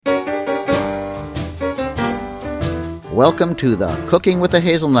Welcome to the Cooking with the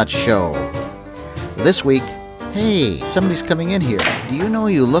Hazelnuts show. This week, hey, somebody's coming in here. Do you know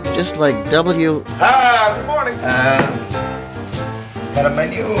you look just like W... Good morning. Got a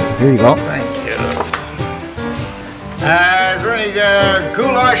menu? Here you go. Thank you. Is there any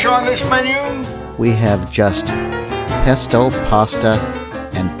goulash on this menu? We have just pesto, pasta,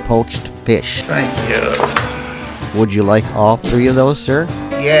 and poached fish. Thank you. Would you like all three of those, sir?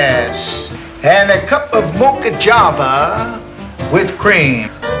 Yes. And a cup of mocha java with cream.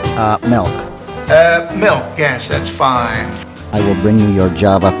 Milk. Milk, yes, that's fine. I will bring you your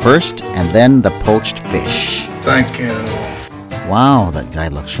Java first, and then the poached fish. Thank you. Wow, that guy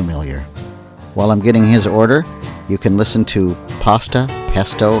looks familiar. While I'm getting his order, you can listen to Pasta,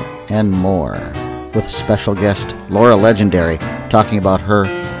 Pesto, and More, with special guest Laura Legendary talking about her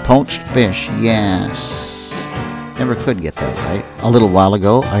poached fish. Yes. Never could get that right. A little while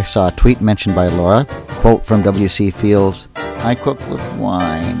ago, I saw a tweet mentioned by Laura, quote from W.C. Fields, "I cook with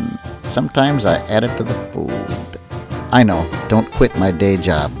wine. Sometimes I add it to the food." I know, don't quit my day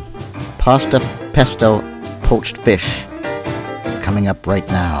job. Pasta, pesto, poached fish. Coming up right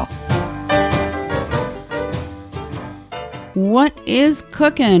now. What is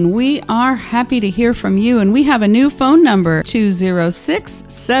cooking? We are happy to hear from you, and we have a new phone number,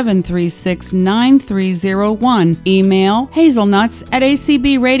 206-736-9301. Email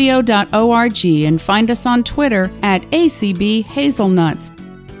hazelnuts@acbradio.org and find us on Twitter @acbhazelnuts.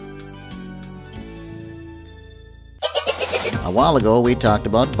 A while ago, we talked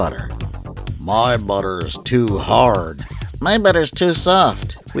about butter. My butter's too hard. My butter's too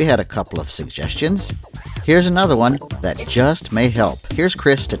soft. We had a couple of suggestions. Here's another one that just may help. Here's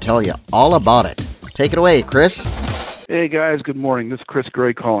Chris to tell you all about it. Take it away, Chris. Hey, guys. Good morning. This is Chris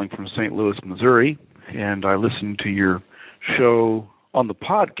Gray calling from St. Louis, Missouri, and I listened to your show on the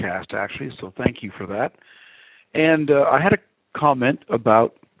podcast, actually, so thank you for that. And I had a comment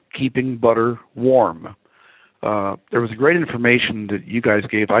about keeping butter warm. There was great information that you guys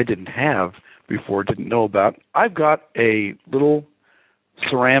gave I didn't have before, didn't know about. I've got a little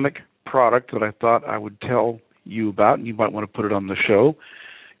ceramic product that I thought I would tell you about, and you might want to put it on the show.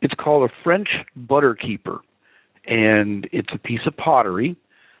 It's called a French butter keeper, and it's a piece of pottery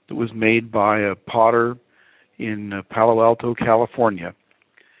that was made by a potter in Palo Alto, California.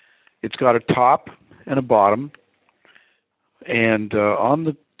 It's got a top and a bottom, and on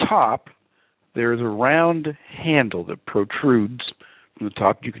the top there's a round handle that protrudes from the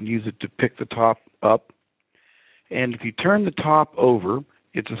top. You can use it to pick the top up, and if you turn the top over,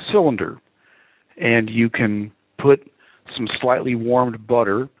 it's a cylinder, and you can put some slightly warmed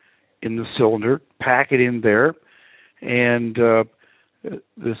butter in the cylinder, pack it in there, and the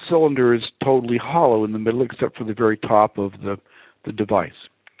cylinder is totally hollow in the middle except for the very top of the device.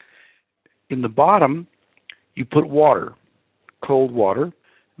 In the bottom, you put water, cold water,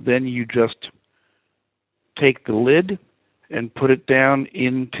 then you just take the lid and put it down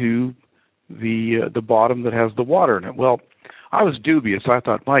into the bottom that has the water in it. Well, I was dubious. I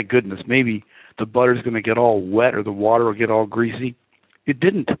thought, my goodness, maybe the butter's going to get all wet or the water will get all greasy. It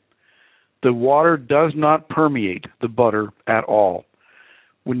didn't. The water does not permeate the butter at all.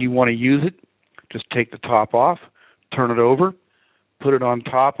 When you want to use it, just take the top off, turn it over, put it on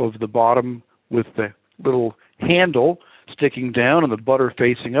top of the bottom with the little handle sticking down and the butter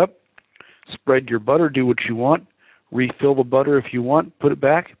facing up. Spread your butter, do what you want, refill the butter if you want, put it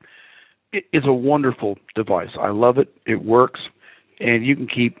back. It is a wonderful device. I love it. It works. And you can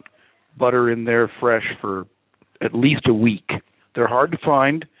keep butter in there fresh for at least a week. They're hard to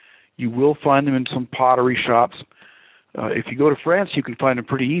find. You will find them in some pottery shops. If you go to France, you can find them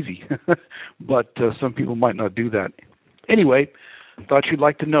pretty easy. But some people might not do that. Anyway, thought you'd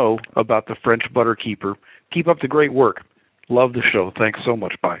like to know about the French butter keeper. Keep up the great work. Love the show. Thanks so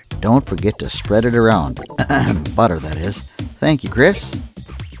much. Bye. Don't forget to spread it around. Butter, that is. Thank you, Chris.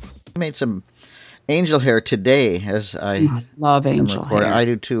 I made some angel hair today as I love angel hair. I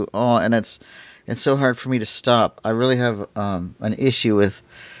do too. Oh, and it's so hard for me to stop. I really have an issue with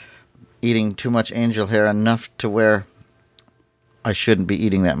eating too much angel hair, enough to where I shouldn't be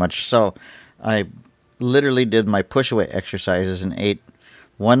eating that much. So I literally did my push-away exercises and ate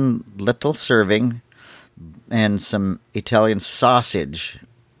one little serving, and some Italian sausage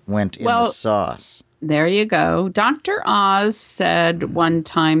went in the sauce. There you go. Dr. Oz said one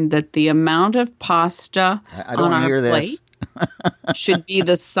time that the amount of pasta on our plate should be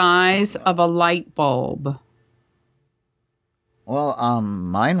the size of a light bulb. Well,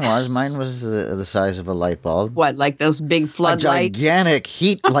 mine was the size of a light bulb. What, like those big floodlights? A gigantic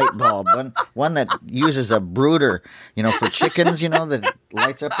heat light bulb, one that uses a brooder, for chickens, that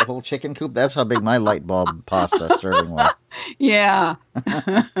lights up the whole chicken coop. That's how big my light bulb pasta serving was. Yeah.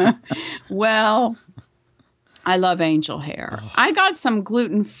 Well, I love angel hair. I got some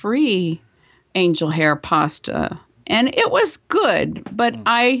gluten-free angel hair pasta, and it was good, but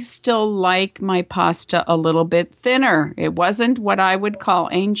I still like my pasta a little bit thinner. It wasn't what I would call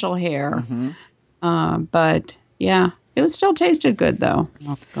angel hair. But, yeah, it still tasted good, though.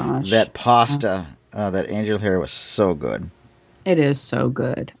 Oh, gosh. That pasta, that angel hair was so good. It is so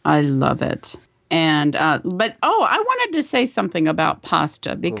good. I love it. And, I wanted to say something about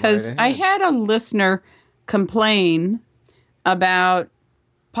pasta because I had a listener complain about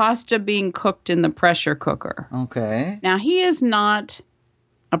pasta being cooked in the pressure cooker. Okay. Now, he is not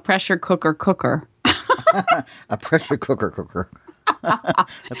a pressure cooker. A pressure cooker.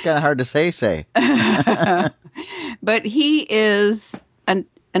 That's kind of hard to say. But he is an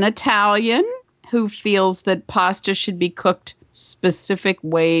Italian who feels that pasta should be cooked specific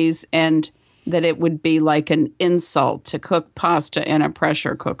ways and that it would be like an insult to cook pasta in a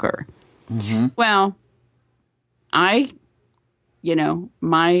pressure cooker. Mm-hmm. Well, I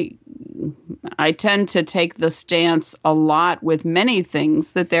tend to take the stance a lot with many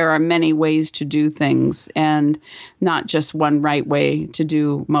things that there are many ways to do things and not just one right way to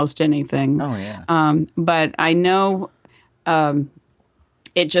do most anything. Oh, yeah. But I know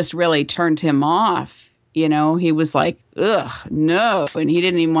it just really turned him off. He was like, ugh, no. And he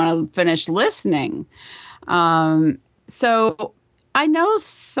didn't even want to finish listening. So I know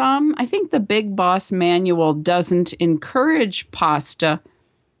I think the Big Boss Manual doesn't encourage pasta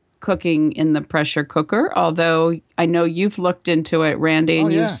cooking in the pressure cooker, although I know you've looked into it, Randy,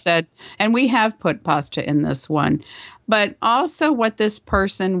 and you've said, and we have put pasta in this one. But also what this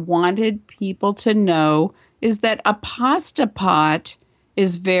person wanted people to know is that a pasta pot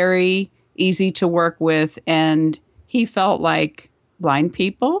is very easy to work with, and he felt like blind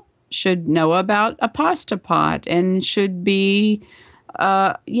people should know about a pasta pot and should be,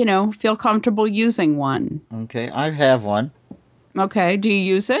 feel comfortable using one. Okay, I have one. Okay, do you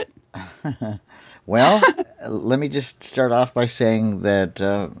use it? Well, let me just start off by saying that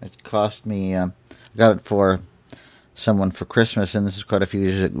it cost me, got it for someone for Christmas, and this is quite a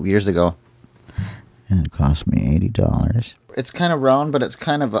few years ago, and it cost me $80. It's kind of round, but it's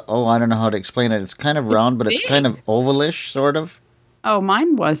kind of, I don't know how to explain it. It's kind of round, but it's kind of ovalish, sort of. Oh,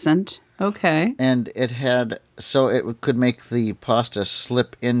 mine wasn't. Okay. And it had, so it could make the pasta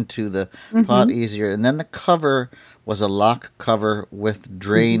slip into the pot easier. And then the cover was a lock cover with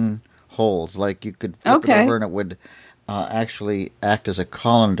drain holes. Like you could flip it over and it would actually act as a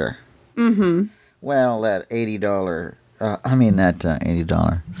colander. Mm-hmm. Well, that $80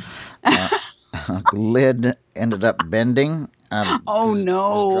 lid ended up bending. Oh,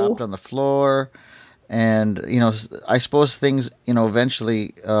 no. Just dropped on the floor. And, I suppose things,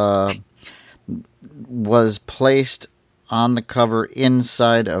 eventually was placed on the cover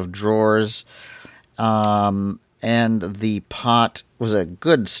inside of drawers. And the pot was a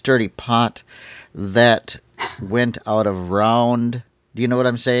good, sturdy pot that went out of round. Do you know what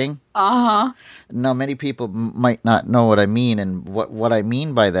I'm saying? Uh-huh. Now, many people might not know what I mean. And what I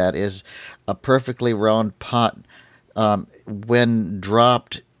mean by that is a perfectly round pot, when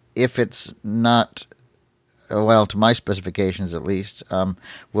dropped, if it's not... well, to my specifications at least,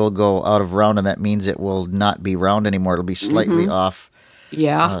 will go out of round, and that means it will not be round anymore. It'll be slightly off.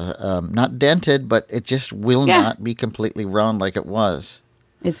 Yeah. Not dented, but it just will not be completely round like it was.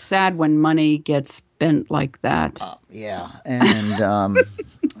 It's sad when money gets bent like that. Yeah. And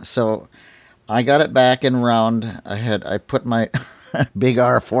so I got it back in round. I put my big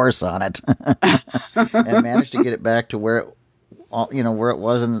R force on it and managed to get it back to where it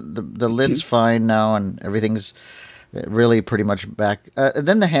was, and the lid's fine now, and everything's really pretty much back.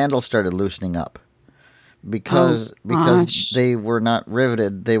 Then the handle started loosening up because they were not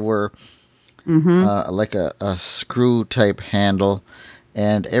riveted; they were like a screw type handle,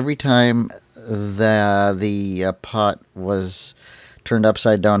 and every time the pot was turned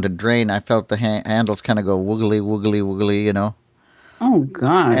upside down to drain, I felt the handles kind of go woogly. Oh,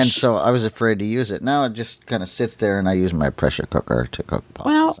 gosh. And so I was afraid to use it. Now it just kind of sits there, and I use my pressure cooker to cook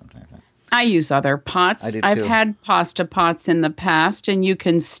pasta sometimes. I use other pots. I do, I've too. had pasta pots in the past, and you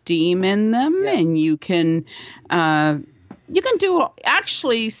can steam in them, and you can do,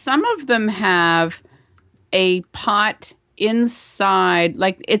 actually, some of them have a pot inside,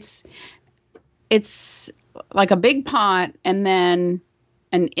 like it's like a big pot, and then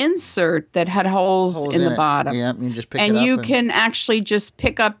an insert that had holes in the it. bottom. Yeah, you just pick it And up. you can actually just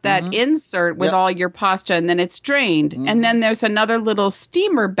pick up that insert with Yep. all your pasta, and then it's drained. And then there's another little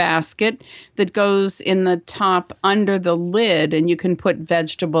steamer basket that goes in the top under the lid, and you can put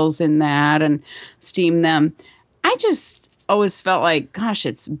vegetables in that and steam them. I just always felt like, gosh,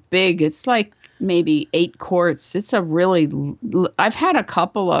 it's big. It's like maybe 8 quarts. It's a really, I've had a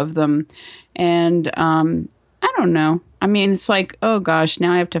couple of them, and I don't know. I mean, it's like, oh gosh,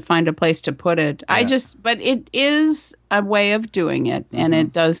 now I have to find a place to put it. But it is a way of doing it, and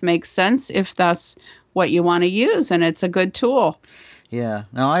it does make sense if that's what you want to use, and it's a good tool. Yeah.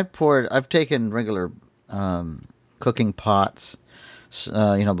 Now I've taken regular cooking pots,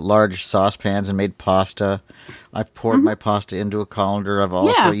 large saucepans, and made pasta. I've poured my pasta into a colander. I've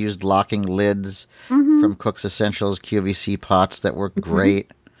also used locking lids from Cook's Essentials QVC pots that work great.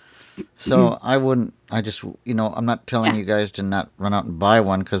 So I'm not telling you guys to not run out and buy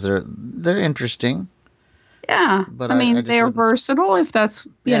one because they're interesting. Yeah. But I mean, just they're wouldn't- versatile if that's,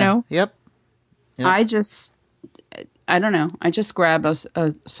 you know. Yep. I don't know. I just grab a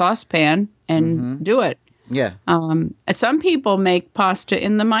saucepan and do it. Yeah. Some people make pasta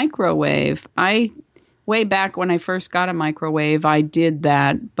in the microwave. Way back when I first got a microwave, I did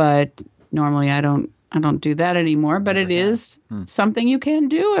that, but normally I don't do that anymore, but it is something you can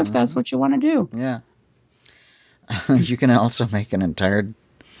do if that's what you want to do. Yeah. You can also make an entire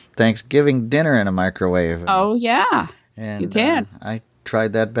Thanksgiving dinner in a microwave. Oh, yeah. And, you can. I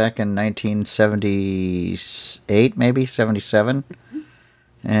tried that back in 1978, maybe 77.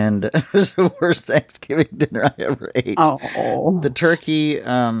 And it was the worst Thanksgiving dinner I ever ate. Oh. The turkey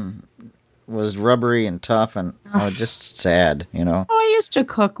was rubbery and tough and just sad, you know. Oh, I used to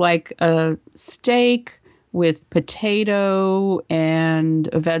cook like a steak with potato and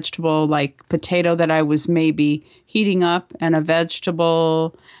a vegetable, like potato that I was maybe heating up, and a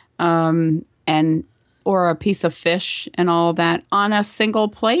vegetable, or a piece of fish and all that on a single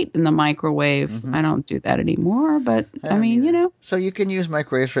plate in the microwave. I don't do that anymore, but I mean, you know. So you can use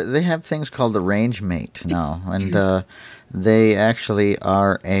microwaves they have things called the Range Mate now, and they actually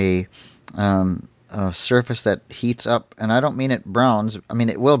are a surface that heats up, and I don't mean it browns. I mean,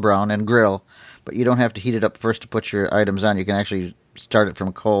 it will brown and grill, but you don't have to heat it up first to put your items on. You can actually start it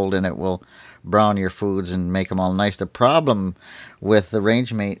from cold, and it will brown your foods and make them all nice. The problem with the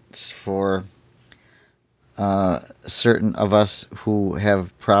Range Mates for certain of us who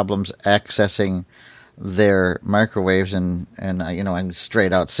have problems accessing their microwaves, and I'm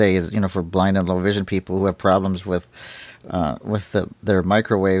straight out say, for blind and low vision people who have problems with their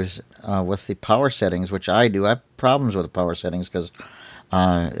microwaves with the power settings, which I do. I have problems with the power settings because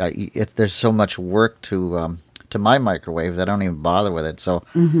there's so much work to my microwave that I don't even bother with it. So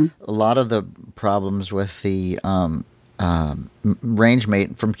a lot of the problems with the Range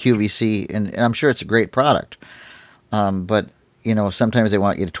Mate from QVC, and I'm sure it's a great product, but sometimes they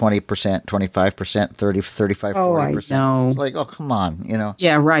want you to 20%, 25%, 30, 35, 40%. I know. It's like, oh, come on,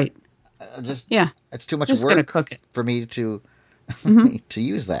 Yeah, right. It's too much Just work gonna cook it. for me to to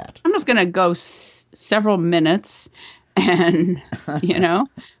use that. I'm just going to go several minutes and,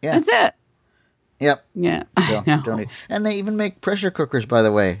 that's it. Yep. Yeah, So, I know. don't and they even make pressure cookers, by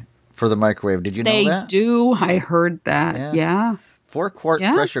the way, for the microwave. Did you know They that? do. I heard that. Yeah. 4-quart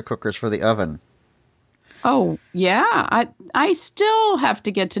Yeah. pressure cookers for the oven. Oh, yeah. I still have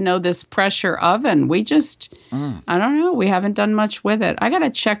to get to know this pressure oven. We just, I don't know. We haven't done much with it. I got to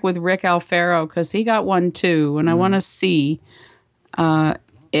check with Rick Alfaro because he got one too, and I want to see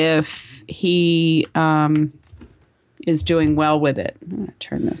if he is doing well with it. I'm going to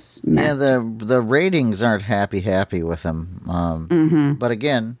turn this. Yeah, the ratings aren't happy with them. But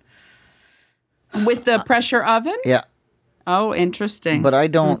again, With the pressure oven? yeah. Oh, interesting. But I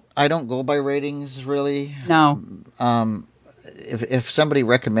don't go by ratings really. No. If somebody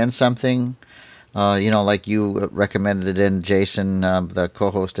recommends something, like you recommended it in Jason, the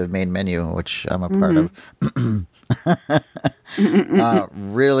co-host of Main Menu, which I'm a part of,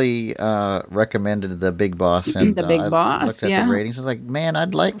 really recommended the Big Boss. And The Big I Boss, looked at yeah. the ratings. I was like, man,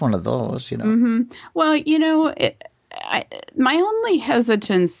 I'd like one of those. Well, my only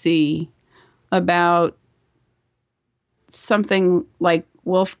hesitancy about something like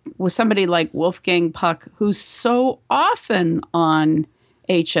with somebody like Wolfgang Puck, who's so often on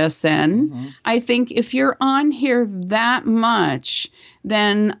HSN. I think if you're on here that much,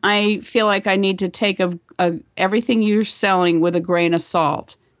 then I feel like I need to take everything you're selling with a grain of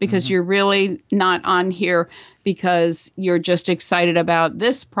salt, because you're really not on here because you're just excited about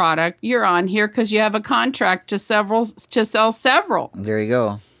this product. You're on here because you have a contract to sell several. There you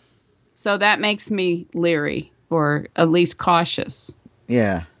go. So that makes me leery, or at least cautious.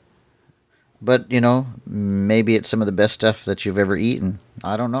 Yeah. But, maybe it's some of the best stuff that you've ever eaten.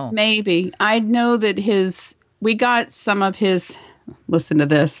 I don't know. Maybe. I know that we got some of his, listen to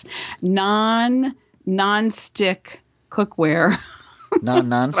this, non-stick cookware.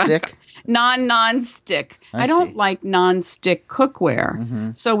 Non-stick? Non-stick. I don't like non-stick cookware.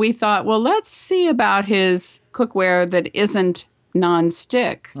 Mm-hmm. So we thought, well, let's see about his cookware that isn't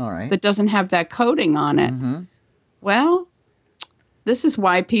non-stick. All right. That doesn't have that coating on it. Mm-hmm. Well, this is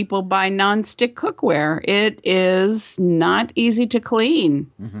why people buy non-stick cookware. It is not easy to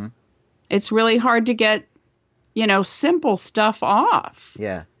clean. Mm-hmm. It's really hard to get, simple stuff off.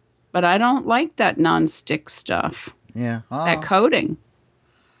 Yeah. But I don't like that non-stick stuff. Yeah. Oh. That coating.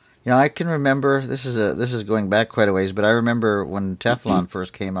 I can remember, this is going back quite a ways, but I remember when Teflon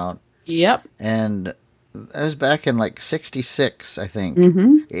first came out. Yep. And that was back in like 1966, I think.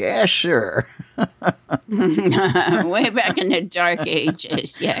 Mm-hmm. Yeah, sure. Way back in the dark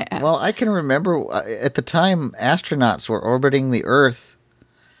ages, yeah. Well, I can remember at the time astronauts were orbiting the Earth,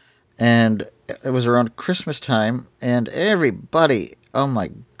 and it was around Christmas time, and everybody, oh my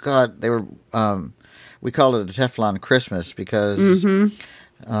God, they were, we called it a Teflon Christmas because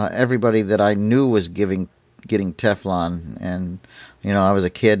everybody that I knew was getting Teflon, and I was a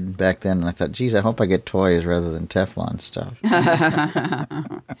kid back then, and I thought, geez, I hope I get toys rather than Teflon stuff.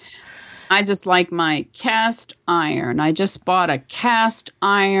 I just like my cast iron. I just bought a cast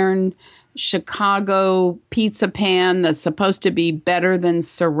iron Chicago pizza pan that's supposed to be better than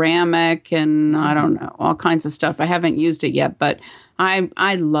ceramic, and I don't know, all kinds of stuff. I haven't used it yet, but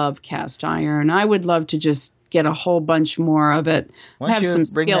I love cast iron. I would love to just get a whole bunch more of it. Have some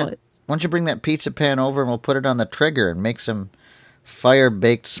skillets. Why don't you bring that pizza pan over and we'll put it on the trigger and make some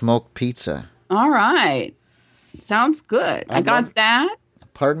fire-baked smoked pizza. All right. Sounds good. I got that.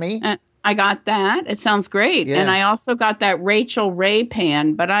 Pardon me? I got that. It sounds great. Yeah. And I also got that Rachel Ray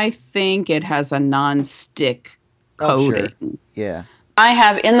pan, but I think it has a non-stick coating. Oh, sure. Yeah. I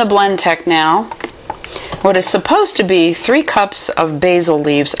have in the Blendtec now what is supposed to be 3 cups of basil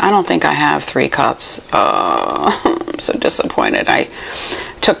leaves. I don't think I have 3 cups. I'm so disappointed. I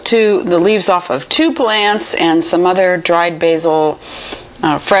took the leaves off of 2 plants and some other dried basil,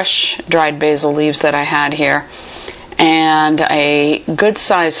 fresh dried basil leaves that I had here, and a good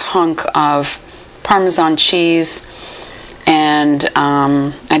size hunk of Parmesan cheese, and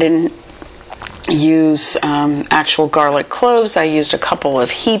I didn't use actual garlic cloves. I used a couple of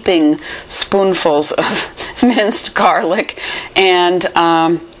heaping spoonfuls of minced garlic, and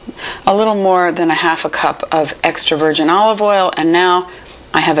a little more than a half a cup of extra virgin olive oil, and now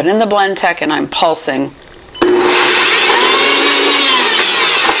I have it in the Blendtec and I'm pulsing.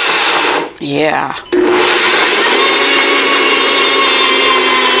 Yeah.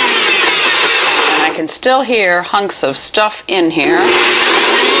 And I can still hear hunks of stuff in here.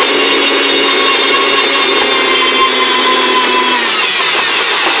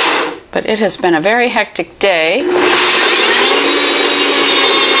 But it has been a very hectic day.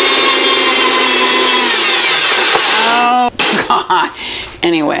 Oh, God.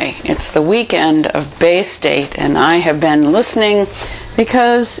 Anyway, it's the weekend of Bay State, and I have been listening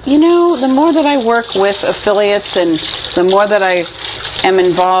because, the more that I work with affiliates and the more that I am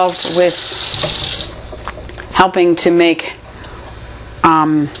involved with helping to make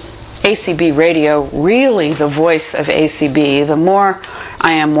ACB radio really the voice of ACB, the more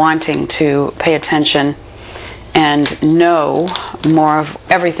I am wanting to pay attention and know more of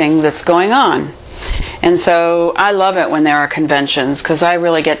everything that's going on. And so I love it when there are conventions because I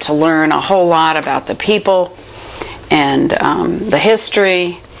really get to learn a whole lot about the people and the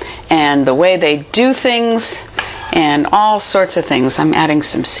history and the way they do things and all sorts of things. I'm adding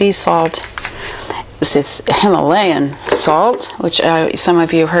some sea salt. This is Himalayan salt, which some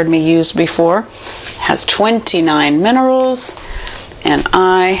of you have heard me use before. It has 29 minerals, and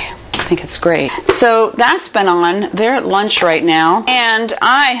I think it's great. So that's been on. They're at lunch right now, and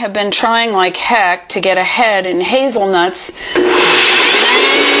I have been trying like heck to get ahead in hazelnuts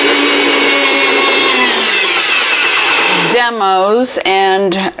demos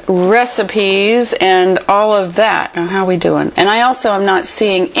and recipes and all of that. Now, how are we doing? And I also am not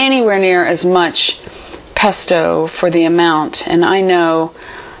seeing anywhere near as much pesto for the amount. And I know,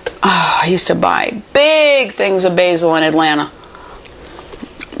 I used to buy big things of basil in Atlanta.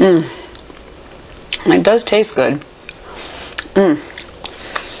 It does taste good. And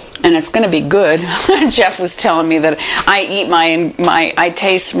it's going to be good. Jeff was telling me that I eat I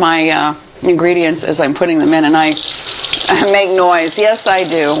taste my ingredients as I'm putting them in, and I make noise. Yes, I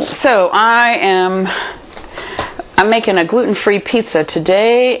do. So I'm making a gluten-free pizza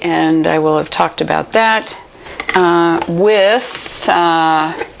today, and I will have talked about that. with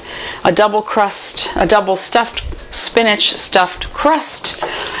a double stuffed spinach stuffed crust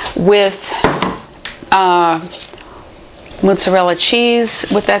with mozzarella cheese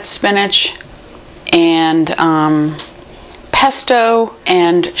with that spinach, and pesto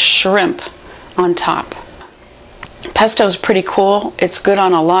and shrimp on top. Pesto is pretty cool. It's good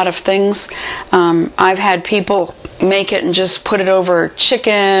on a lot of things. I've had people make it and just put it over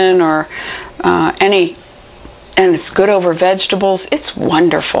chicken or and it's good over vegetables. It's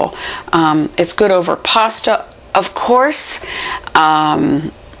wonderful. It's good over pasta, of course.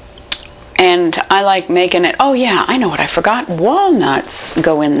 And I like making it. Oh yeah, I know what I forgot. Walnuts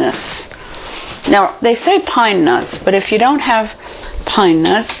go in this. Now, they say pine nuts, but if you don't have pine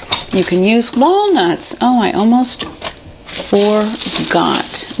nuts, you can use walnuts. Oh, I almost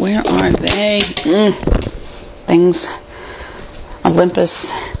forgot. Where are they? Things.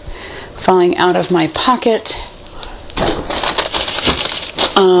 Olympus falling out of my pocket.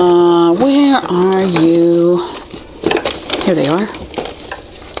 Where are you? Here they are.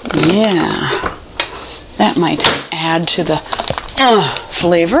 Yeah. That might add to the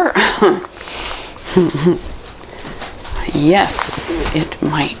flavor. Yes, it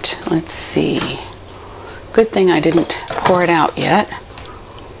might. Let's see. Good thing I didn't pour it out yet.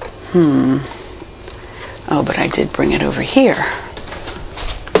 Oh, but I did bring it over here.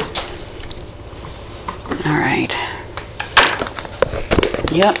 All right.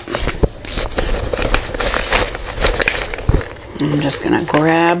 Yep. I'm just going to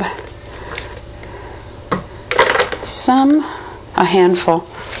grab a handful.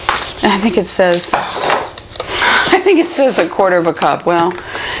 I think it says a quarter of a cup. Well,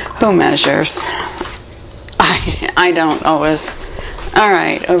 who measures? I don't always. All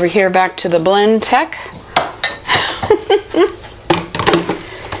right, over here back to the blend tech.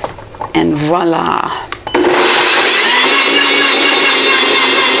 And voila.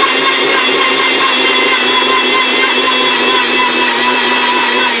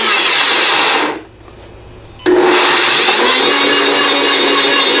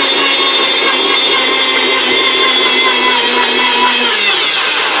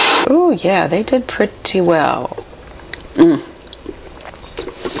 Oh yeah, they did pretty well.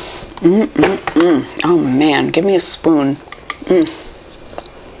 Oh man, give me a spoon.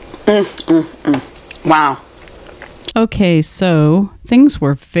 Wow. Okay, so things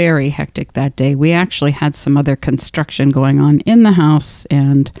were very hectic that day. We actually had some other construction going on in the house,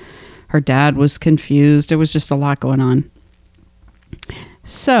 and her dad was confused. There was just a lot going on.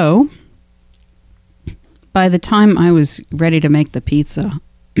 So, by the time I was ready to make the pizza,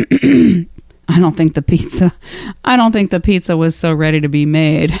 I don't think the pizza was so ready to be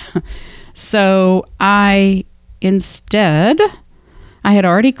made. So I had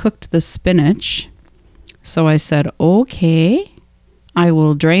already cooked the spinach. So I said, okay, I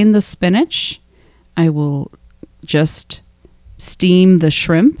will drain the spinach. I will just steam the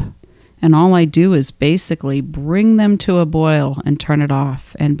shrimp. And all I do is basically bring them to a boil and turn it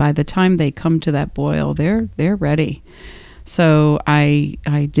off. And by the time they come to that boil, they're ready. So I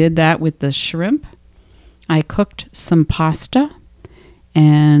did that with the shrimp. I cooked some pasta,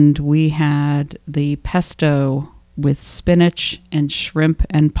 and we had the pesto with spinach and shrimp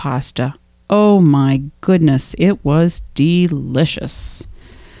and pasta. Oh my goodness, it was delicious.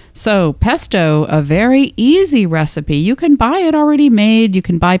 So pesto, a very easy recipe. You can buy it already made. You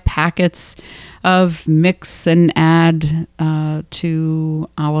can buy packets of mix and add to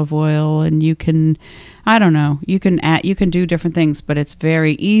olive oil, and you can, you can do different things, but it's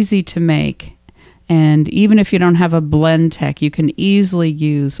very easy to make. And even if you don't have a blend tech, you can easily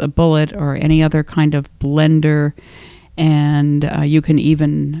use a bullet or any other kind of blender, and you can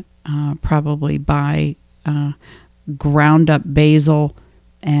even probably buy ground up basil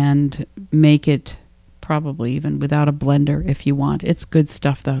and make it probably even without a blender if you want. It's good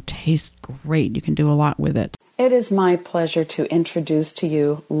stuff though. Tastes great. You can do a lot with it. It is my pleasure to introduce to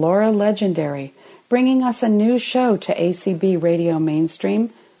you Laura Legendary, bringing us a new show to ACB Radio Mainstream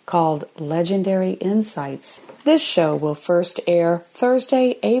called Legendary Insights. This show will first air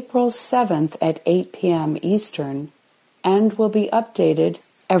Thursday, April 7th at 8 p.m. Eastern and will be updated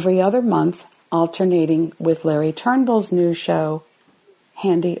every other month, alternating with Larry Turnbull's new show,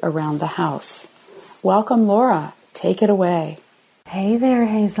 Handy Around the House. Welcome, Laura. Take it away. Hey there,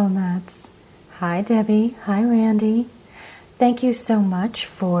 Hazelnuts. Hi, Debbie. Hi, Randy. Thank you so much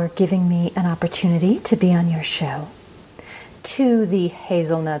for giving me an opportunity to be on your show. To the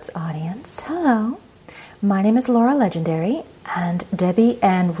Hazelnuts audience, hello. My name is Laura Legendary, and Debbie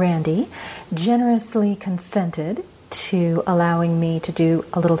and Randy generously consented to allowing me to do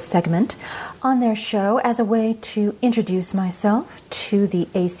a little segment on their show as a way to introduce myself to the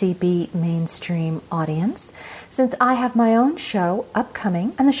ACB mainstream audience, since I have my own show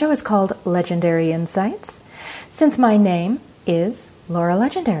upcoming, and the show is called Legendary Insights, since my name is Laura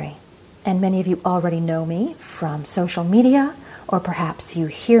Legendary. And many of you already know me from social media, or perhaps you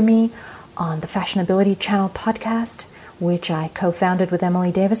hear me on the Fashionability Channel podcast, which I co-founded with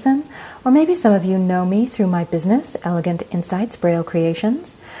Emily Davison, or maybe some of you know me through my business, Elegant Insights Braille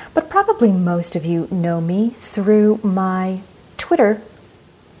Creations, but probably most of you know me through my Twitter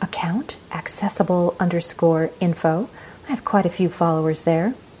account, accessible_info. I have quite a few followers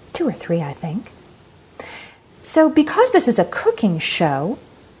there, 2 or 3, I think. So because this is a cooking show,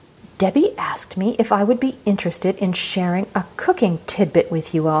 Debbie asked me if I would be interested in sharing a cooking tidbit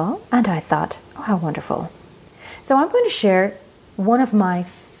with you all, and I thought, oh, how wonderful. So I'm going to share one of my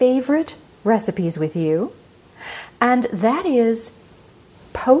favorite recipes with you, and that is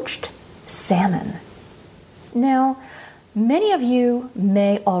poached salmon. Now, many of you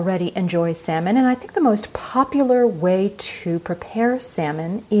may already enjoy salmon, and I think the most popular way to prepare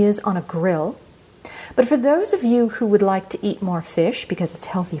salmon is on a grill. But for those of you who would like to eat more fish because it's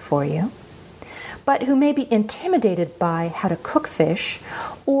healthy for you, but who may be intimidated by how to cook fish,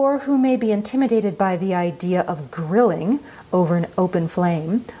 or who may be intimidated by the idea of grilling over an open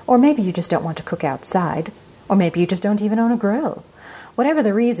flame, or maybe you just don't want to cook outside, or maybe you just don't even own a grill. Whatever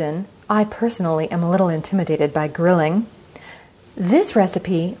the reason, I personally am a little intimidated by grilling. This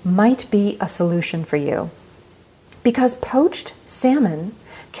recipe might be a solution for you, because poached salmon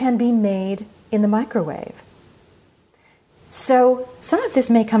can be made in the microwave. So some of this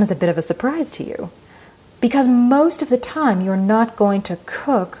may come as a bit of a surprise to you, because most of the time you're not going to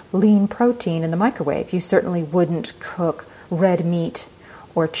cook lean protein in the microwave. You certainly wouldn't cook red meat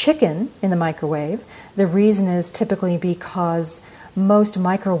or chicken in the microwave. The reason is typically because most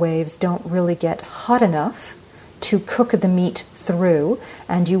microwaves don't really get hot enough to cook the meat through,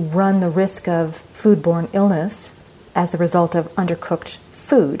 and you run the risk of foodborne illness as the result of undercooked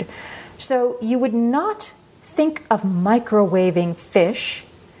food. So you would not think of microwaving fish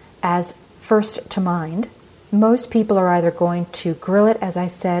as first to mind. Most people are either going to grill it, as I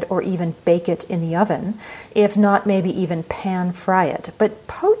said, or even bake it in the oven, if not maybe even pan fry it. But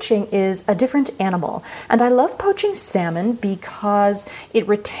poaching is a different animal, and I love poaching salmon because it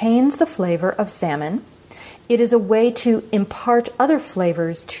retains the flavor of salmon. It is a way to impart other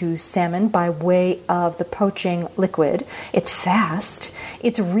flavors to salmon by way of the poaching liquid. It's fast,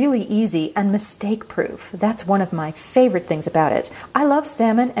 it's really easy, and mistake-proof. That's one of my favorite things about it. I love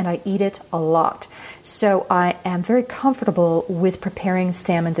salmon and I eat it a lot. So I am very comfortable with preparing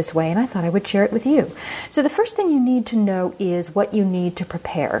salmon this way, and I thought I would share it with you. So the first thing you need to know is what you need to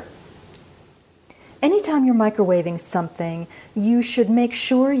prepare. Anytime you're microwaving something, you should make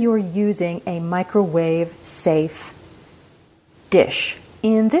sure you're using a microwave-safe dish.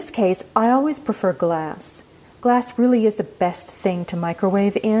 In this case, I always prefer glass. Glass really is the best thing to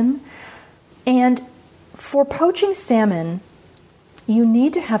microwave in. And for poaching salmon, you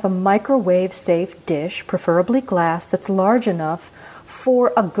need to have a microwave-safe dish, preferably glass, that's large enough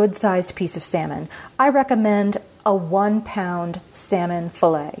for a good-sized piece of salmon. I recommend a 1-pound salmon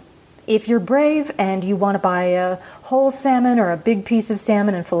fillet. If you're brave and you want to buy a whole salmon or a big piece of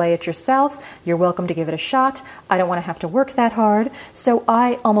salmon and fillet it yourself, you're welcome to give it a shot. I don't want to have to work that hard, so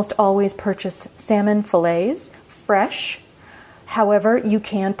I almost always purchase salmon fillets, fresh. However, you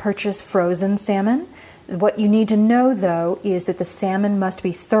can purchase frozen salmon. What you need to know, though, is that the salmon must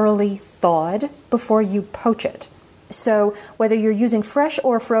be thoroughly thawed before you poach it. So whether you're using fresh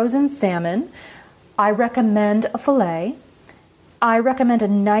or frozen salmon, I recommend a fillet. I recommend a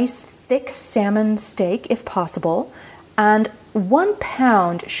nice thick salmon steak if possible, and 1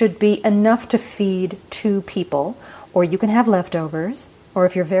 pound should be enough to feed 2 people, or you can have leftovers, or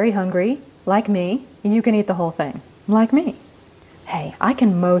if you're very hungry, like me, you can eat the whole thing, like me. Hey, I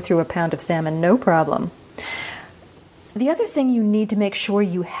can mow through a pound of salmon, no problem. The other thing you need to make sure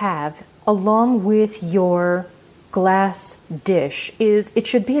you have, along with your glass dish, is it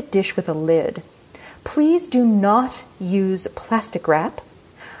should be a dish with a lid. Please do not use plastic wrap.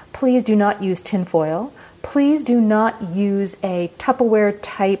 Please do not use tinfoil. Please do not use a Tupperware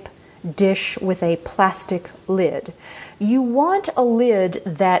type dish with a plastic lid. You want a lid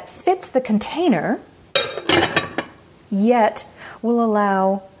that fits the container, yet will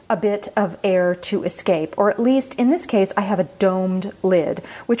allow a bit of air to escape, or at least in this case I have a domed lid,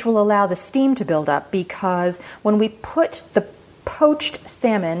 which will allow the steam to build up, because when we put the poached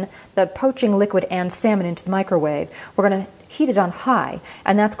salmon, the poaching liquid and salmon into the microwave, we're going to heat it on high,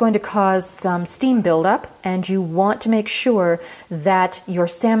 and that's going to cause some steam buildup, and you want to make sure that your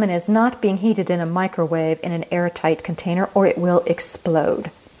salmon is not being heated in a microwave in an airtight container or it will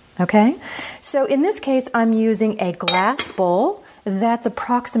explode. Okay? So in this case, I'm using a glass bowl that's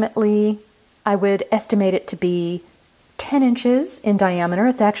approximately, I would estimate it to be 10 inches in diameter.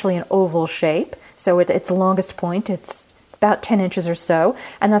 It's actually an oval shape, so its longest point, it's about 10 inches or so,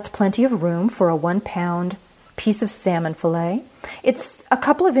 and that's plenty of room for a 1-pound piece of salmon fillet. It's a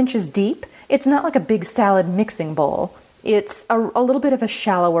couple of inches deep. It's not like a big salad mixing bowl. It's a little bit of a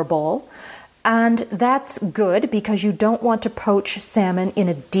shallower bowl, and that's good because you don't want to poach salmon in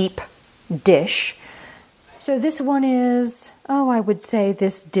a deep dish. So this one is, I would say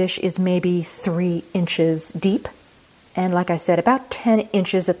this dish is maybe 3 inches deep. And like I said, about 10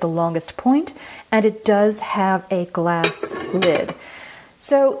 inches at the longest point, and it does have a glass lid.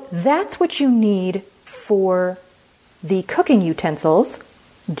 So that's what you need for the cooking utensils,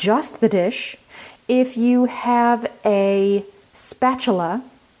 just the dish. If you have a spatula,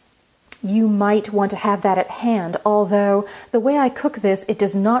 you might want to have that at hand, although the way I cook this, it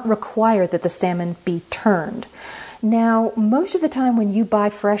does not require that the salmon be turned. Now, most of the time when you buy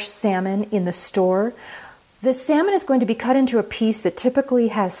fresh salmon in the store, the salmon is going to be cut into a piece that typically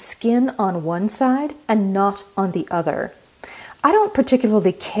has skin on one side and not on the other. I don't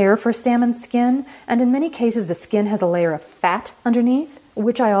particularly care for salmon skin, and in many cases the skin has a layer of fat underneath,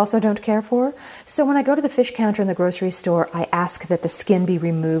 which I also don't care for. So when I go to the fish counter in the grocery store, I ask that the skin be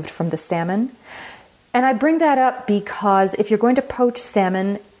removed from the salmon. And I bring that up because if you're going to poach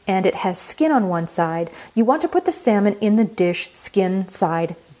salmon and it has skin on one side, you want to put the salmon in the dish skin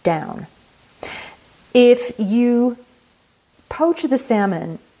side down. If you poach the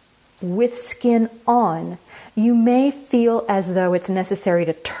salmon with skin on, you may feel as though it's necessary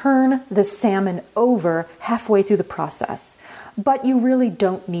to turn the salmon over halfway through the process, but you really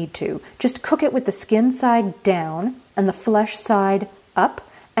don't need to. Just cook it with the skin side down and the flesh side up,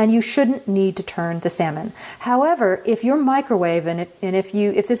 and you shouldn't need to turn the salmon. However, if your microwave,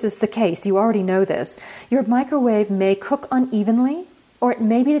 if this is the case, you already know this, your microwave may cook unevenly, or it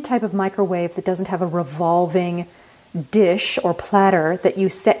may be the type of microwave that doesn't have a revolving dish or platter that you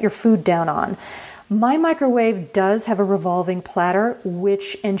set your food down on. My microwave does have a revolving platter,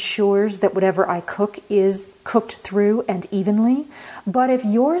 which ensures that whatever I cook is cooked through and evenly. But if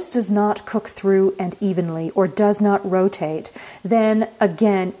yours does not cook through and evenly or does not rotate, then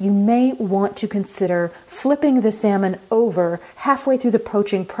again, you may want to consider flipping the salmon over halfway through the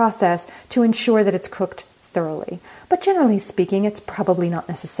poaching process to ensure that it's cooked thoroughly. But generally speaking, it's probably not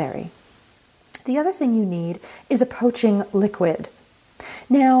necessary. The other thing you need is a poaching liquid.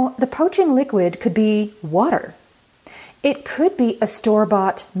 Now, the poaching liquid could be water. It could be a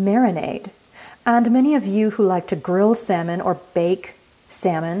store-bought marinade. And many of you who like to grill salmon or bake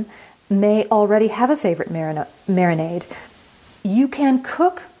salmon may already have a favorite marinade. You can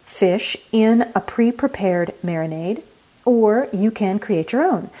cook fish in a pre-prepared marinade, or you can create your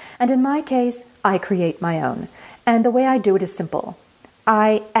own. And in my case, I create my own. And the way I do it is simple.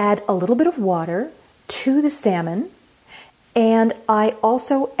 I add a little bit of water to the salmon, and I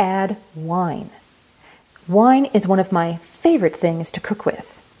also add wine. Wine is one of my favorite things to cook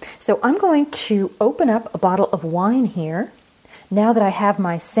with. So I'm going to open up a bottle of wine here, now that I have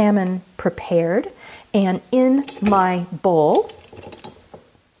my salmon prepared, and in my bowl.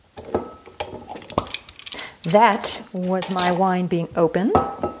 That was my wine being opened.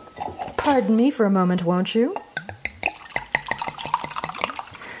 Pardon me for a moment, won't you?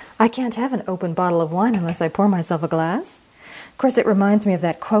 I can't have an open bottle of wine unless I pour myself a glass. Of course, it reminds me of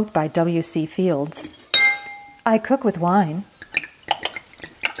that quote by W.C. Fields. I cook with wine.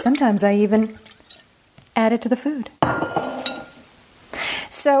 Sometimes I even add it to the food.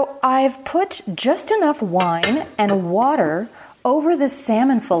 So I've put just enough wine and water over the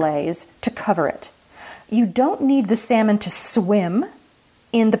salmon fillets to cover it. You don't need the salmon to swim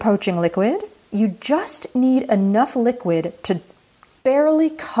in the poaching liquid. You just need enough liquid to barely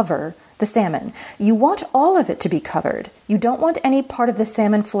cover the salmon. You want all of it to be covered. You don't want any part of the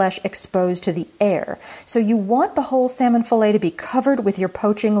salmon flesh exposed to the air. So you want the whole salmon fillet to be covered with your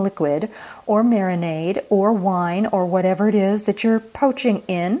poaching liquid or marinade or wine or whatever it is that you're poaching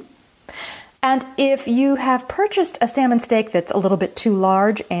in. And if you have purchased a salmon steak that's a little bit too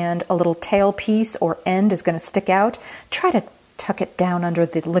large and a little tail piece or end is going to stick out, try to tuck it down under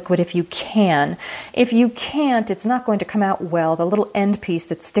the liquid if you can. If you can't, it's not going to come out well. The little end piece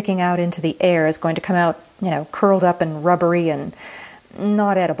that's sticking out into the air is going to come out, curled up and rubbery and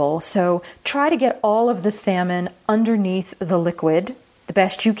not edible. So try to get all of the salmon underneath the liquid the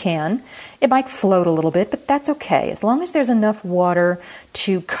best you can. It might float a little bit, but that's okay. As long as there's enough water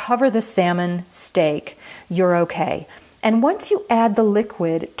to cover the salmon steak, you're okay. And once you add the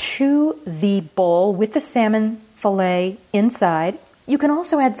liquid to the bowl with the salmon fillet inside, you can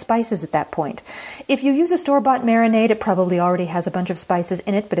also add spices at that point. If you use a store-bought marinade, it probably already has a bunch of spices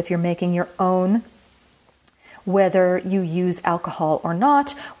in it, but if you're making your own, whether you use alcohol or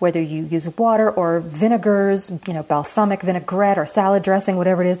not, whether you use water or vinegars, balsamic vinaigrette or salad dressing,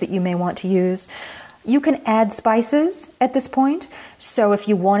 whatever it is that you may want to use, you can add spices at this point. So if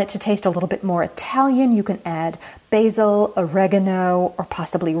you want it to taste a little bit more Italian, you can add basil, oregano, or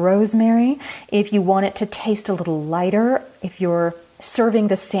possibly rosemary. If you want it to taste a little lighter, if you're serving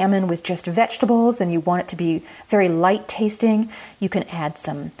the salmon with just vegetables and you want it to be very light tasting, you can add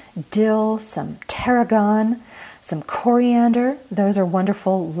some dill, some tarragon, some coriander. Those are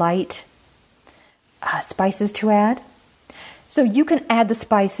wonderful light spices to add. So you can add the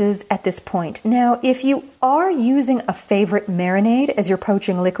spices at this point. Now, if you are using a favorite marinade as your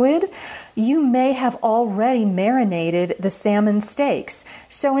poaching liquid, you may have already marinated the salmon steaks.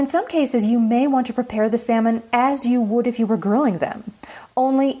 So in some cases, you may want to prepare the salmon as you would if you were grilling them.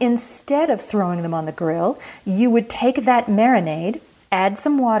 Only instead of throwing them on the grill, you would take that marinade, add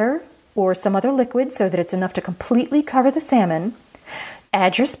some water or some other liquid so that it's enough to completely cover the salmon,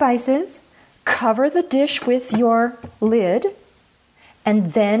 add your spices, cover the dish with your lid,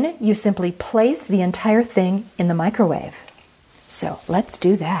 and then you simply place the entire thing in the microwave. So let's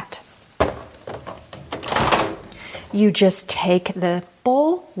do that. You just take the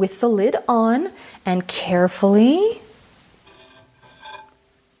bowl with the lid on and carefully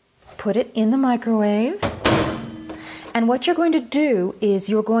put it in the microwave. And what you're going to do is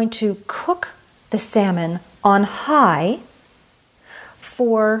you're going to cook the salmon on high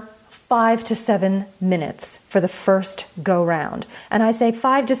for 5 to 7 minutes for the first go round. And I say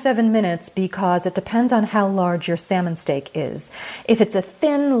 5 to 7 minutes because it depends on how large your salmon steak is. If it's a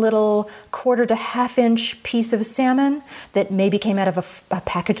thin little 1/4 to 1/2 inch piece of salmon that maybe came out of a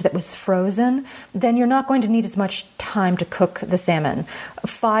package that was frozen, then you're not going to need as much time to cook the salmon.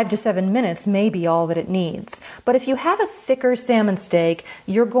 5 to 7 minutes may be all that it needs. But if you have a thicker salmon steak,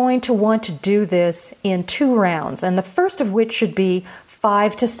 you're going to want to do this in 2 rounds, and the first of which should be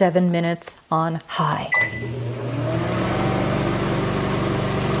 5 to 7 minutes on high.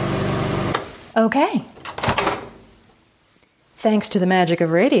 Okay. Thanks to the magic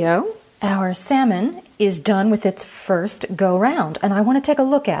of radio, our salmon is done with its first go round, and I want to take a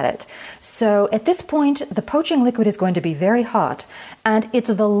look at it. So at this point, the poaching liquid is going to be very hot, and it's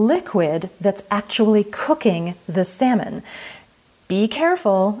the liquid that's actually cooking the salmon. Be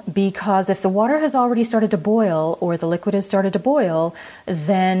careful, because if the water has already started to boil or the liquid has started to boil,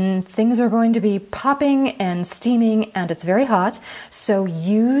 then things are going to be popping and steaming and it's very hot. So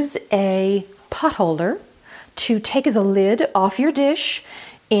use a pot holder to take the lid off your dish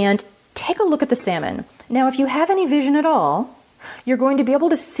and take a look at the salmon. Now, if you have any vision at all, you're going to be able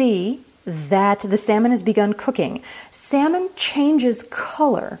to see that the salmon has begun cooking. Salmon changes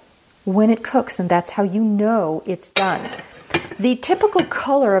color when it cooks, and that's how you know it's done. The typical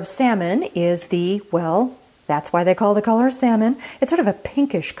color of salmon is that's why they call the color salmon. It's sort of a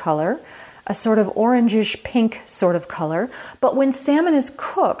pinkish color, a sort of orangish pink sort of color. But when salmon is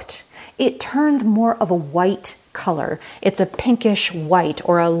cooked, it turns more of a white color. It's a pinkish white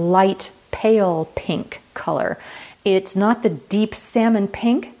or a light pale pink color. It's not the deep salmon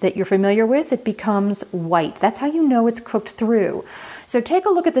pink that you're familiar with. It becomes white. That's how you know it's cooked through. So take a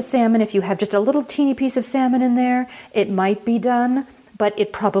look at the salmon. If you have just a little teeny piece of salmon in there, it might be done, but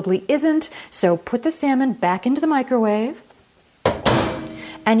it probably isn't. So put the salmon back into the microwave,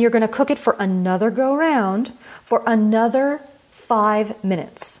 and you're going to cook it for another go round for another 5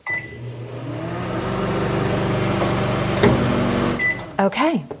 minutes.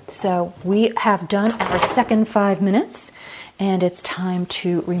 Okay, so we have done our second 5 minutes, and it's time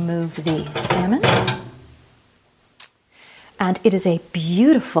to remove the salmon. And it is a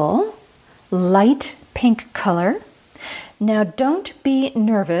beautiful light pink color. Now, don't be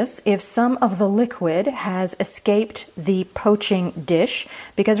nervous if some of the liquid has escaped the poaching dish,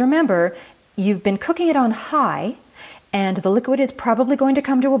 because remember, you've been cooking it on high, and the liquid is probably going to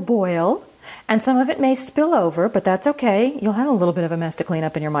come to a boil. And some of it may spill over, but that's okay. You'll have a little bit of a mess to clean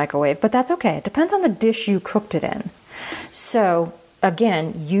up in your microwave, but that's okay. It depends on the dish you cooked it in. So,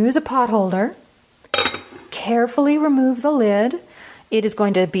 again, use a pot holder. Carefully remove the lid. It is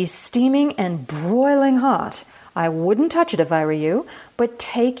going to be steaming and broiling hot. I wouldn't touch it if I were you, but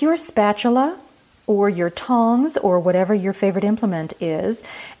take your spatula or your tongs or whatever your favorite implement is,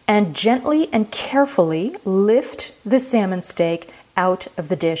 and gently and carefully lift the salmon steak out of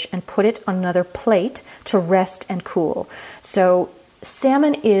the dish and put it on another plate to rest and cool. So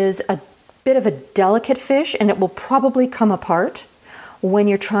salmon is a bit of a delicate fish, and it will probably come apart when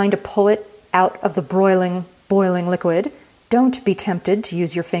you're trying to pull it out of the boiling liquid. Don't be tempted to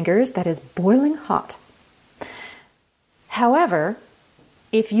use your fingers. That is boiling hot. However,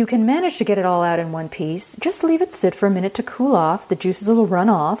 if you can manage to get it all out in one piece, just leave it sit for a minute to cool off. The juices will run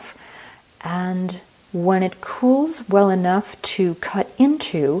off. And when it cools well enough to cut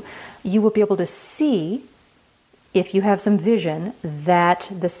into, you will be able to see, if you have some vision,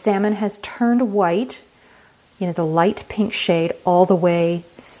 that the salmon has turned white, the light pink shade all the way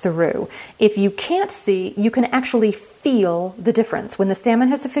through. If you can't see, you can actually feel the difference. When the salmon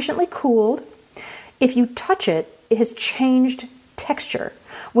has sufficiently cooled, if you touch it, it has changed texture.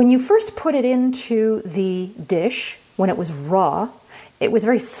 When you first put it into the dish, when it was raw, it was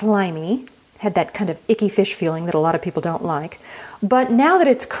very slimy, had that kind of icky fish feeling that a lot of people don't like. But now that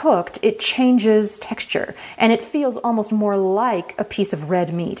it's cooked, it changes texture, and it feels almost more like a piece of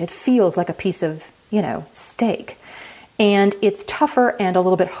red meat. It feels like a piece of, steak. And it's tougher and a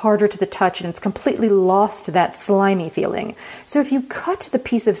little bit harder to the touch, and it's completely lost that slimy feeling. So if you cut the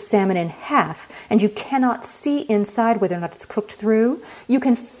piece of salmon in half and you cannot see inside whether or not it's cooked through, you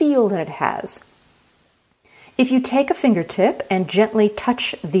can feel that it has. If you take a fingertip and gently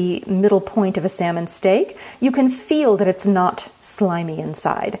touch the middle point of a salmon steak, you can feel that it's not slimy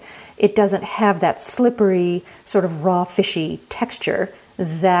inside. It doesn't have that slippery, sort of raw, fishy texture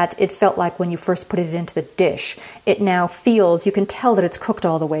that it felt like when you first put it into the dish. It now feels, you can tell that it's cooked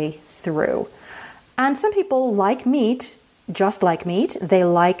all the way through. And some people like meat, just like meat. They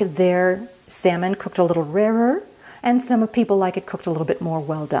like their salmon cooked a little rarer, and some people like it cooked a little bit more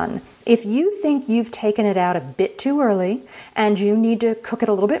well done. If you think you've taken it out a bit too early and you need to cook it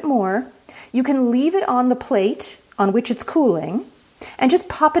a little bit more, you can leave it on the plate on which it's cooling and just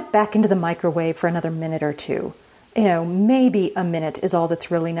pop it back into the microwave for another minute or two. Maybe a minute is all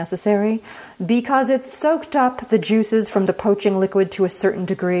that's really necessary, because it's soaked up the juices from the poaching liquid to a certain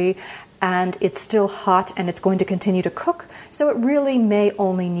degree, and it's still hot and it's going to continue to cook, so it really may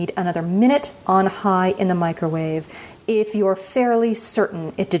only need another minute on high in the microwave if you're fairly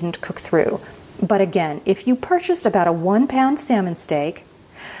certain it didn't cook through. But again, if you purchased about a 1-pound salmon steak,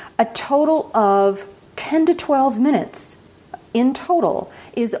 a total of 10 to 12 minutes in total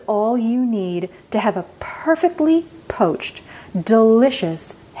is all you need to have a perfectly poached,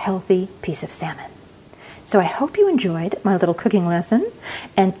 delicious, healthy piece of salmon. So I hope you enjoyed my little cooking lesson,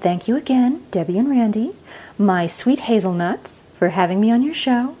 and thank you again, Debbie and Randy, my sweet hazelnuts, for having me on your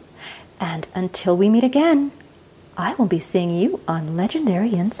show. And until we meet again, I will be seeing you on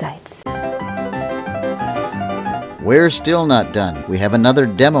Legendary Insights. We're still not done. We have another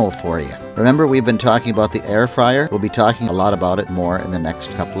demo for you. Remember, we've been talking about the air fryer? We'll be talking a lot about it more in the next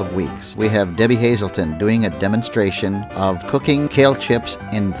couple of weeks. We have Debbie Hazelton doing a demonstration of cooking kale chips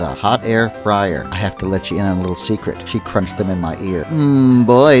in the hot air fryer. I have to let you in on a little secret. She crunched them in my ear.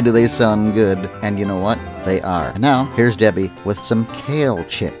 Boy, do they sound good. And you know what? They are. Now, here's Debbie with some kale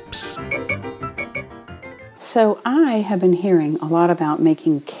chips. So I have been hearing a lot about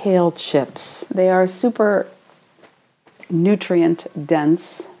making kale chips. They are super nutrient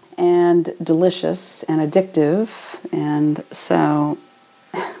dense and delicious and addictive, and so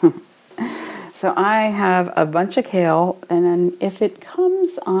I have a bunch of kale, and then if it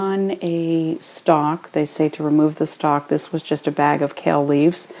comes on a stalk, they say to remove the stalk. This was just a bag of kale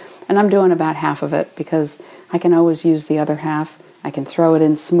leaves, and I'm doing about half of it because I can always use the other half. I can throw it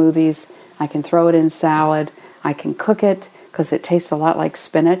in smoothies, I can throw it in salad, I can cook it because it tastes a lot like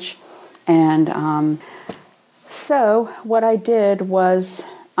spinach. And so what I did was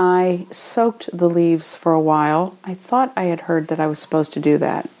I soaked the leaves for a while. I thought I had heard that I was supposed to do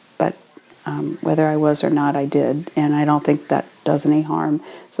that, but whether I was or not, I did, and I don't think that does any harm.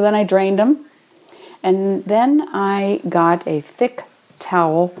 So then I drained them, and then I got a thick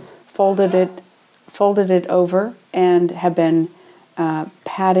towel, folded it over, and have been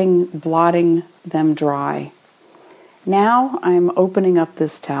blotting them dry. Now I'm opening up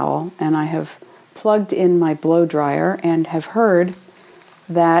this towel, and I have plugged in my blow dryer and have heard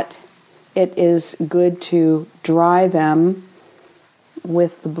that it is good to dry them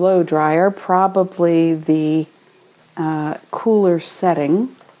with the blow dryer, probably the cooler setting,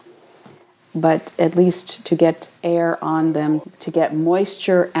 but at least to get air on them, to get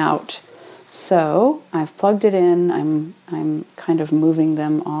moisture out. So I've plugged it in. I'm kind of moving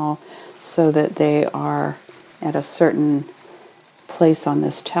them all so that they are at a certain place on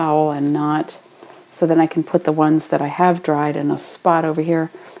this towel and not So then I can put the ones that I have dried in a spot over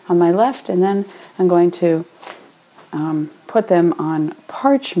here on my left, and then I'm going to put them on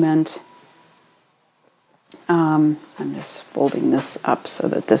parchment. I'm just folding this up so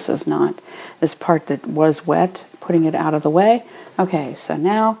that this is not, this part that was wet, putting it out of the way. Okay, so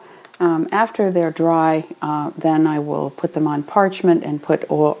now after they're dry, then I will put them on parchment and put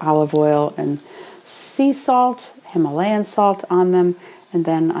olive oil and sea salt, Himalayan salt on them, and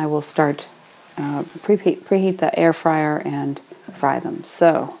then I will start preheat the air fryer and fry them.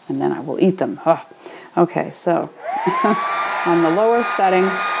 So, and then I will eat them. Oh. Okay, so on the lower setting,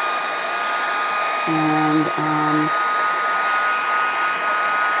 and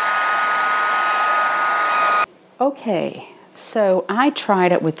okay, so I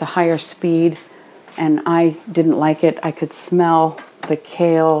tried it with the higher speed, and I didn't like it. I could smell the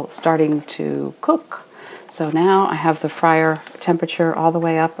kale starting to cook. So now I have the fryer temperature all the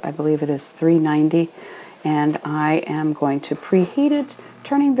way up. I believe it is 390, and I am going to preheat it,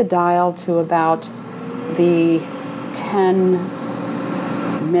 turning the dial to about the 10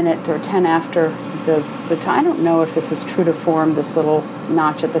 minute or 10 after the time. I don't know if this is true to form, this little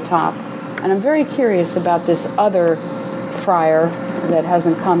notch at the top. And I'm very curious about this other fryer that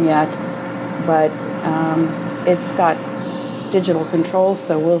hasn't come yet, but it's got digital controls,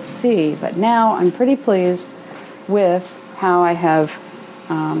 so we'll see. But now I'm pretty pleased with how I have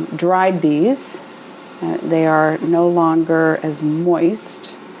dried these. They are no longer as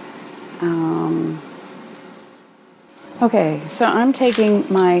moist. Okay, so I'm taking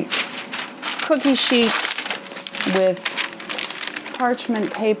my cookie sheet with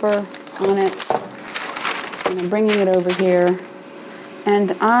parchment paper on it, and I'm bringing it over here,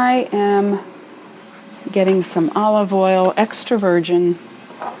 and I am getting some olive oil, extra virgin,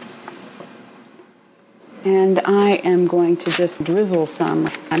 and I am going to just drizzle some.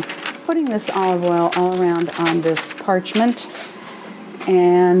 I'm putting this olive oil all around on this parchment,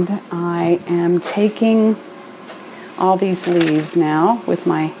 and I am taking all these leaves now with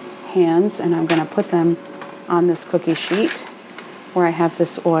my hands, and I'm going to put them on this cookie sheet where I have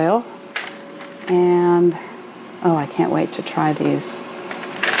this oil. And oh, I can't wait to try these.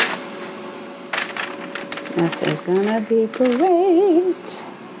 This is gonna be great.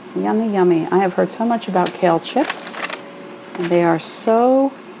 Yummy, yummy. I have heard so much about kale chips, and they are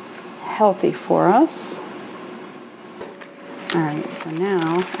so healthy for us. All right, so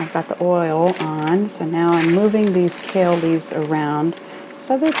now I've got the oil on, so now I'm moving these kale leaves around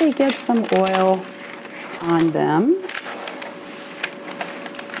so that they get some oil on them.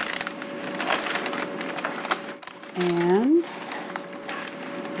 And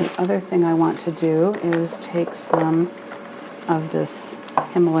the other thing I want to do is take some of this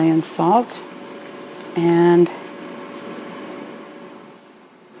Himalayan salt and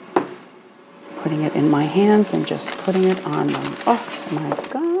putting it in my hands and just putting it on them. Oh my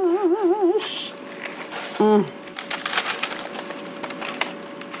gosh.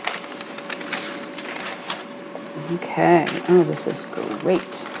 Okay. Oh, this is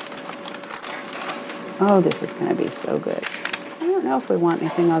great. Oh, this is going to be so good. I don't know if we want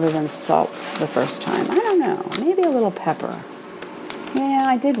anything other than salt the first time. I don't know. Maybe a little pepper. Yeah,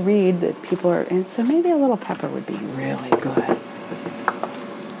 I did read that people are, and so maybe a little pepper would be really good.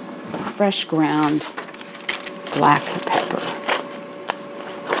 Fresh ground black pepper.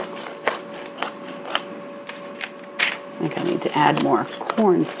 I think I need to add more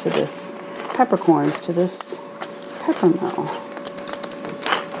corns to this, peppercorns to this pepper mill.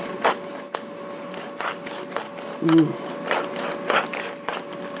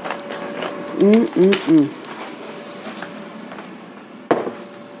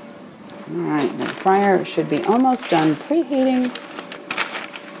 All right, the fryer should be almost done preheating.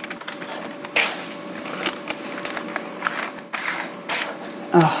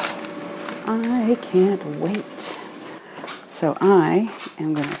 Oh, I can't wait. So I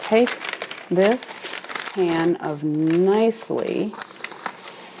am going to take this pan of nicely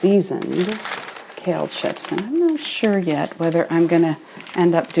seasoned kale chips, and I'm not sure yet whether I'm going to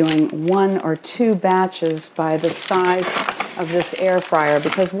end up doing 1 or 2 batches by the size of this air fryer,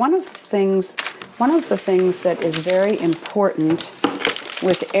 because one of the things that is very important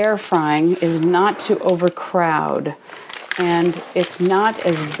with air frying is not to overcrowd, and it's not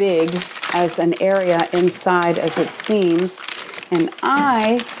as big as an area inside as it seems, and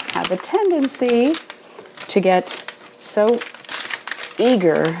I have a tendency to get so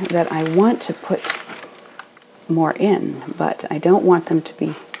eager that I want to put more in, but I don't want them to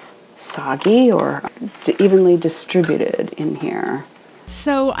be soggy or evenly distributed in here.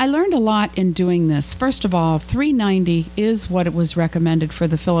 So I learned a lot in doing this. First of all, 390 is what it was recommended for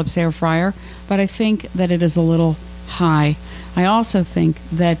the Philips air fryer, but I think that it is a little high. I also think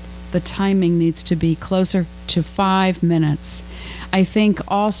that the timing needs to be closer to 5 minutes. I think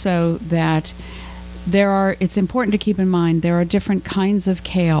also that it's important to keep in mind there are different kinds of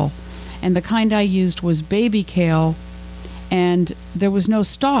kale, and the kind I used was baby kale, and there was no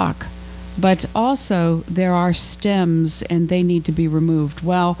stalk. But also, there are stems, and they need to be removed.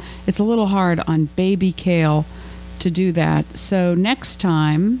 Well, it's a little hard on baby kale to do that. So next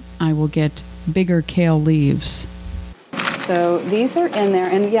time, I will get bigger kale leaves. So these are in there,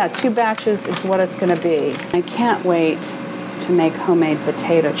 and yeah, 2 batches is what it's going to be. I can't wait to make homemade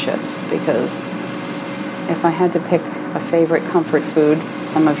potato chips, because if I had to pick a favorite comfort food,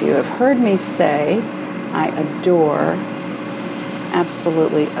 some of you have heard me say I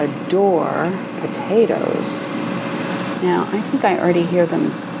absolutely adore potatoes. Now, I think I already hear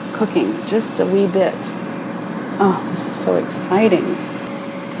them cooking just a wee bit. Oh, this is so exciting.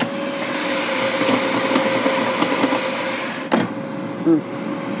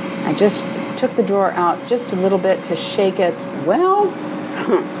 I just took the drawer out just a little bit to shake it. Well,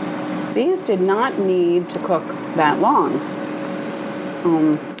 these did not need to cook that long.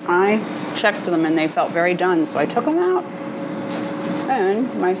 I checked them and they felt very done, so I took them out. And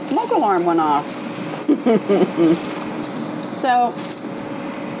my smoke alarm went off. So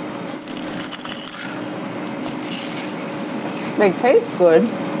they taste good,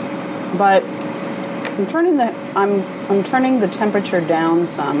 but I'm turning the temperature down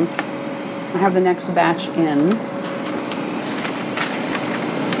some. I have the next batch in,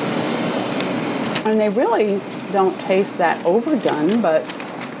 and they really don't taste that overdone, but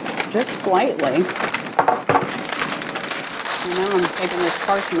just slightly. And now I'm taking this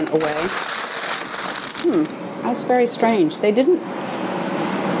parchment away. That's very strange. They didn't,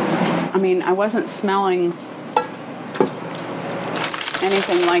 I wasn't smelling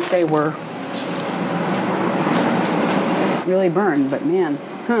anything like they were really burned, but man,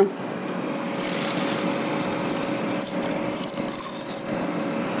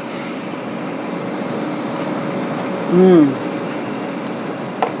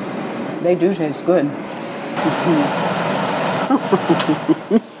 They do taste good.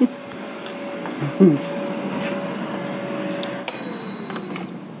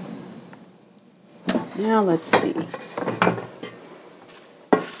 Now let's see.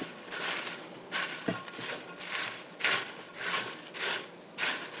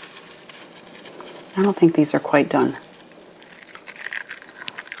 I don't think these are quite done.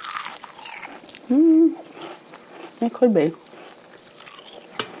 They could be.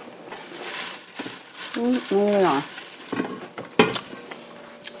 No, they are.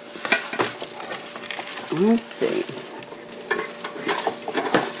 Let's see.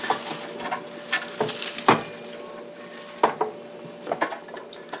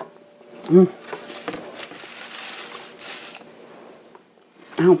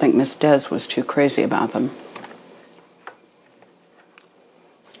 I don't think Miss Des was too crazy about them.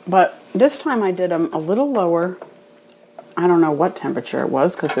 But this time I did them a little lower. I don't know what temperature it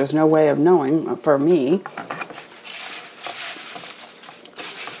was because there's no way of knowing for me.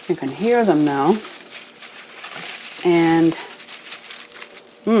 You can hear them though. And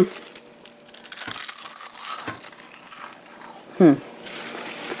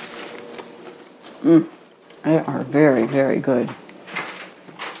they are very, very good.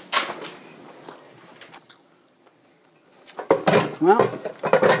 Well,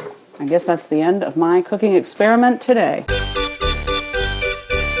 I guess that's the end of my cooking experiment today.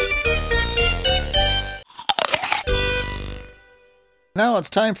 Now it's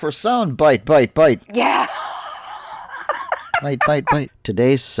time for Sound Bite, Bite, Bite. Yeah! Bite, bite, bite.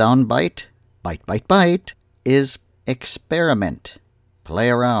 Today's sound bite, bite, bite, bite, is experiment. Play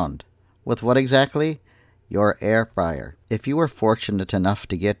around. With what exactly? Your air fryer. If you were fortunate enough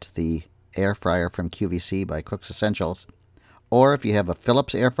to get the air fryer from QVC by Cook's Essentials, or if you have a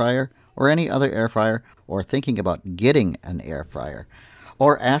Philips air fryer or any other air fryer, or thinking about getting an air fryer,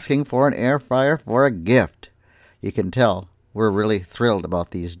 or asking for an air fryer for a gift, you can tell we're really thrilled about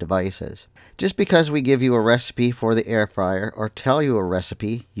these devices. Just because we give you a recipe for the air fryer or tell you a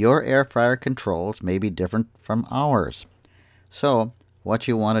recipe, your air fryer controls may be different from ours. So, what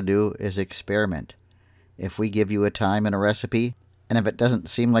you want to do is experiment. If we give you a time and a recipe, and if it doesn't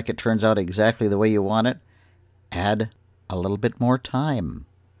seem like it turns out exactly the way you want it, add a little bit more time.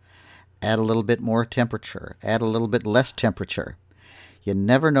 Add a little bit more temperature. Add a little bit less temperature. You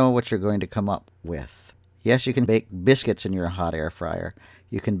never know what you're going to come up with. Yes, you can bake biscuits in your hot air fryer.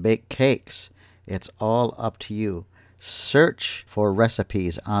 You can bake cakes. It's all up to you. Search for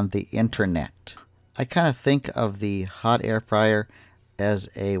recipes on the internet. I kind of think of the hot air fryer as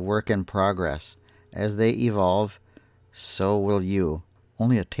a work in progress. As they evolve, so will you.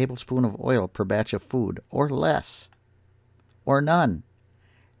 Only a tablespoon of oil per batch of food, or less, or none.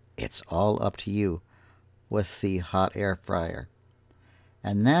 It's all up to you with the hot air fryer.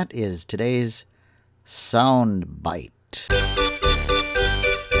 And that is today's Sound Bite.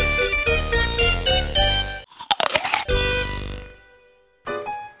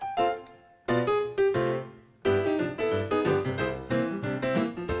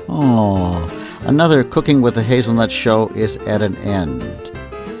 Oh, another Cooking with the Hazelnuts show is at an end.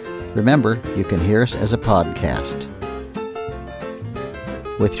 Remember, you can hear us as a podcast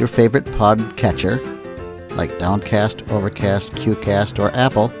with your favorite podcatcher, like Downcast, Overcast, Qcast, or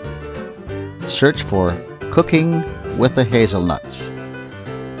Apple. Search for Cooking with the Hazelnuts.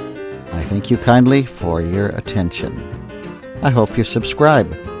 I thank you kindly for your attention. I hope you subscribe.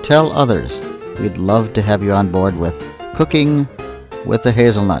 Tell others. We'd love to have you on board with Cooking with the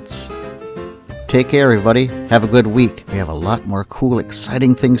Hazelnuts. Take care, everybody. Have a good week. We have a lot more cool,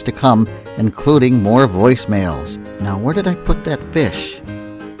 exciting things to come, including more voicemails. Now, where did I put that fish?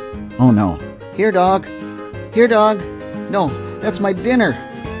 Oh, no. Here, dog. Here, dog. No, that's my dinner.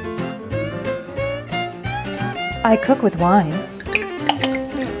 I cook with wine.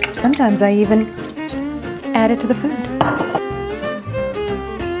 Sometimes I even add it to the food.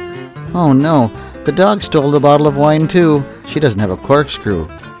 Oh, no. The dog stole the bottle of wine, too. She doesn't have a corkscrew,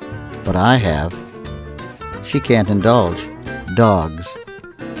 but I have. She can't indulge. Dogs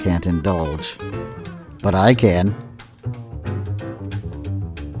can't indulge, but I can.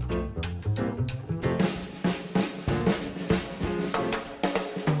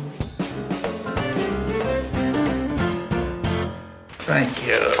 Thank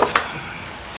you.